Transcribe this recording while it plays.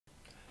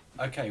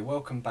Okay,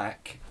 welcome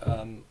back.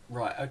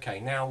 Right, okay,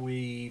 now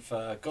we've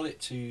got it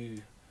to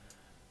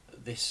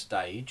this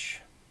stage.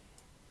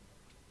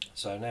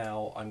 So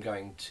now I'm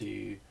going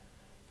to,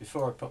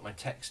 before I put my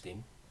text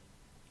in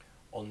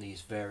on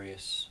these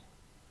various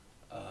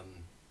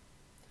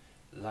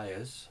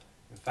layers,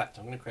 in fact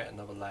I'm going to create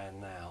another layer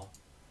now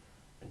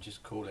and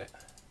just call it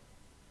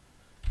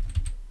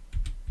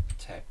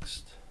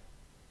text,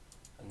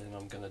 and then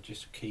I'm going to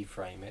just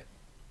keyframe it.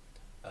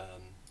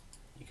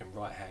 You can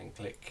right hand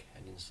click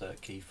and insert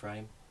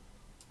keyframe,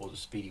 or the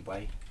speedy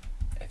way,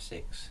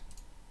 F6,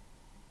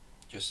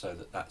 just so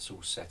that that's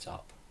all set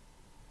up.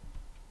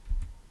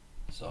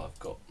 So I've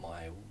got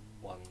my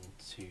 1,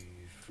 2,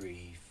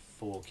 3,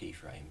 4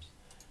 keyframes.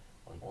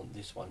 On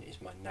this one is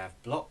my nav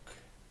block.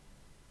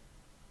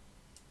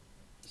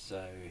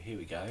 So here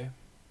we go.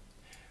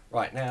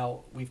 Right,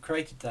 now we've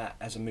created that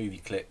as a movie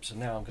clip, so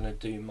now I'm going to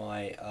do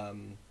my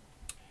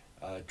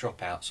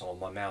dropouts on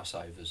my mouse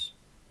overs.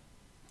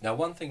 Now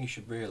one thing you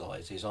should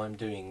realise is I'm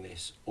doing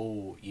this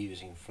all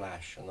using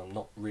Flash, and I'm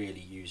not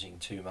really using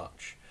too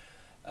much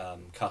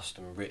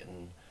custom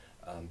written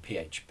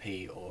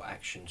PHP or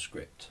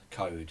ActionScript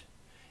code.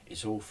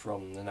 It's all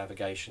from the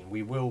navigation.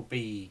 We will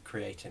be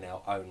creating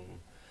our own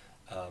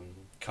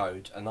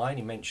code, and I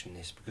only mention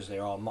this because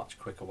there are much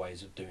quicker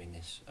ways of doing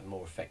this and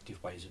more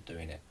effective ways of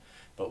doing it,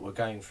 but we're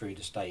going through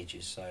the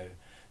stages, so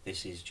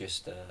this is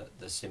just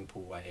the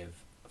simple way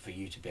for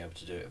you to be able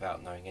to do it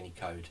without knowing any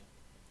code.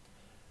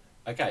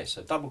 Okay,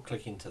 so double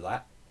click into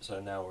that. So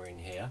now we're in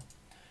here,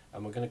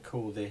 and we're going to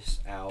call this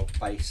our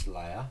base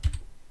layer.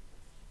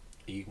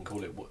 You can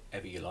call it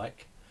whatever you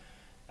like,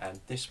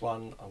 and this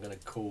one I'm going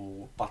to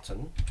call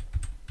buttons,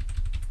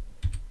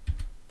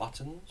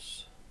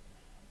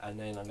 and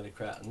then I'm going to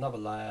create another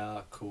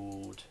layer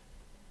called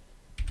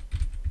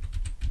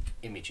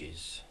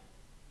images.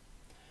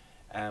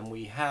 And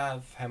we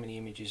have, how many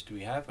images do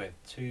we have? We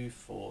have 2,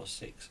 4,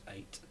 6,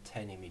 8,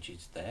 10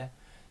 images there.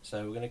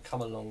 So we're going to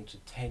come along to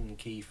 10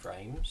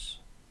 keyframes,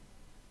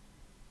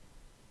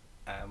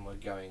 and we're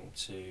going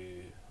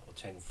to, or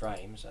 10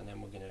 frames, and then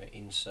we're going to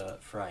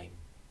insert frame.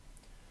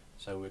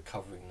 So we're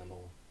covering them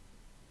all.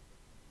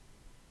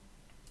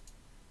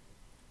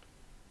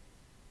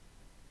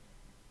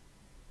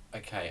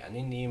 Okay, and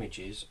in the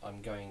images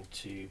I'm going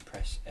to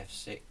press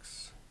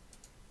F6,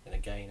 and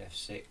again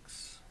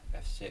F6,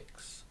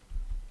 F6.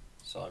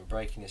 So I'm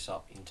breaking this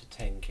up into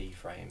 10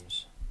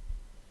 keyframes.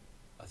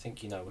 I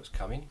think you know what's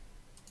coming.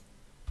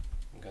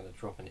 I'm going to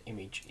drop an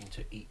image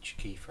into each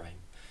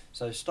keyframe.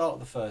 So start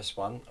the first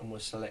one, and we'll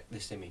select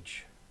this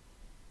image,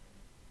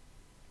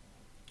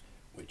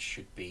 which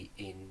should be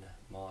in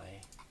my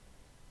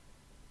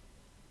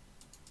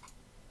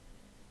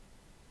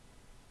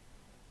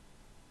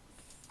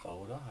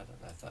folder. I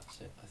don't know if that's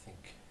it. I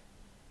think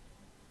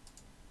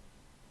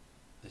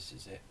this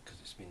is it, because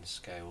it's been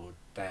scaled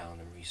down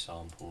and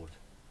resampled.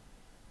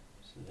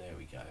 So there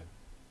we go.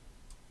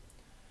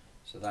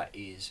 So that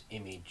is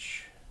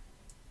image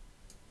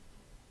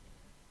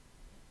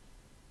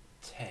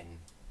 10.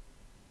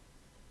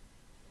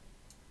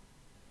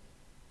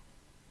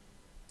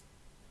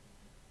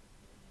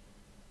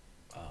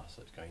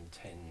 So it's going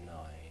 10, 9,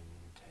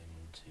 10,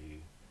 2.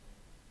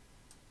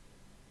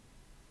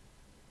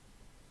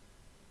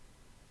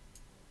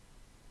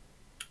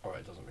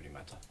 Alright, it doesn't really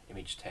matter.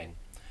 Image 10.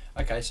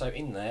 Okay, so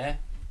in there,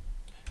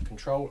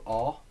 Control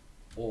R,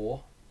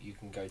 or you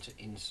can go to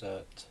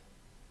Insert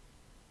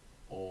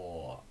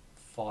or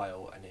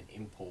File and then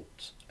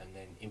Import, and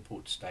then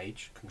Import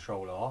Stage,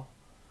 Control R.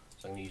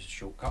 So I'm going to use a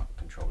shortcut,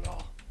 Control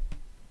R.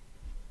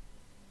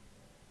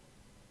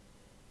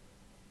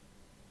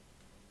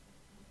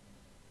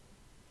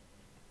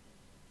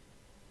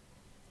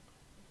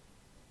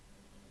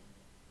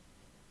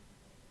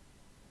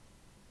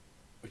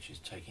 Which is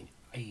taking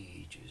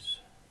ages.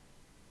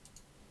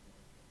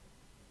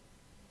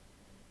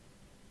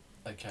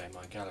 Okay,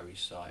 my gallery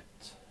site,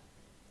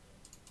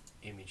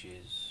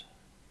 images,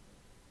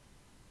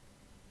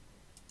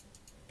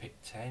 pick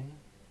 10.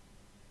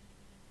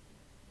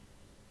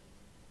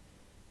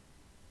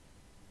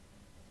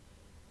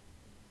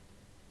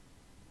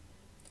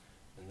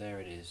 And there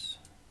it is,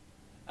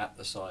 at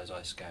the size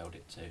I scaled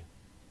it to.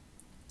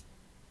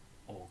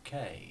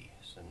 Okay,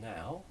 so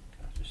now,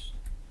 can I just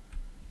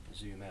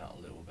zoom out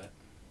a little bit,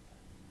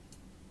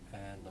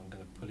 and I'm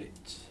going to put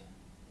it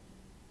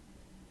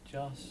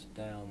just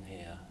down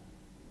here,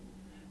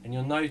 and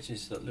you'll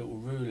notice that little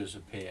rulers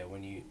appear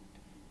when you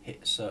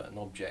hit certain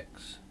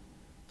objects.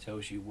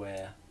 Tells you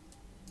where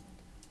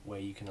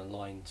you can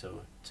align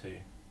to.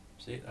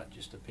 See it? That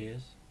just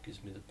appears,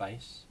 gives me the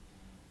base.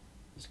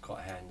 It's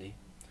quite handy,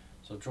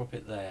 so I'll drop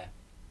it there.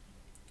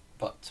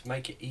 But to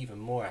make it even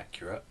more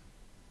accurate,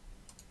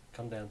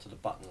 come down to the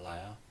button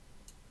layer,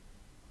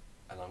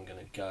 and I'm going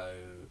to go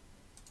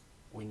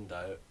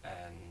Window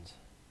and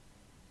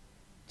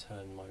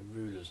turn my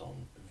rulers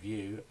on,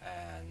 View,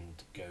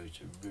 and go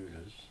to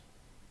Rulers.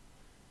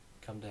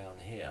 Come down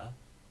here,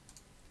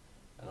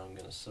 and I'm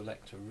going to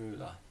select a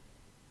ruler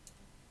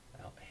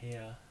out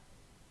here,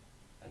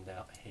 and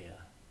out here,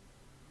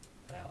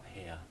 and out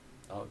here.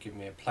 that'll give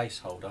me a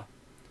placeholder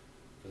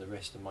for the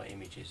rest of my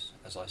images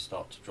as I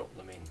start to drop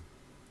them in.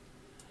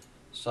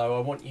 So I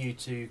want you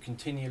to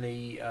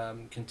continually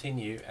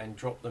continue and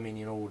drop them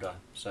in order.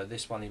 So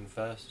this one in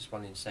first, this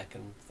one in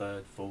second,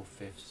 third, fourth,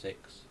 fifth,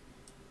 sixth,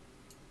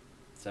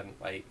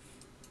 seventh, eighth,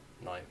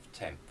 ninth,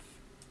 10th.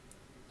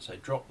 So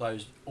drop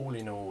those all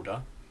in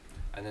order,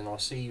 and then I'll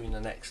see you in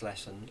the next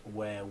lesson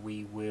where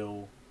we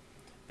will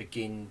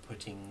begin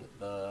putting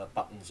the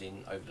buttons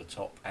in over the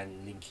top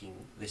and linking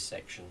this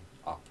section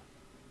up.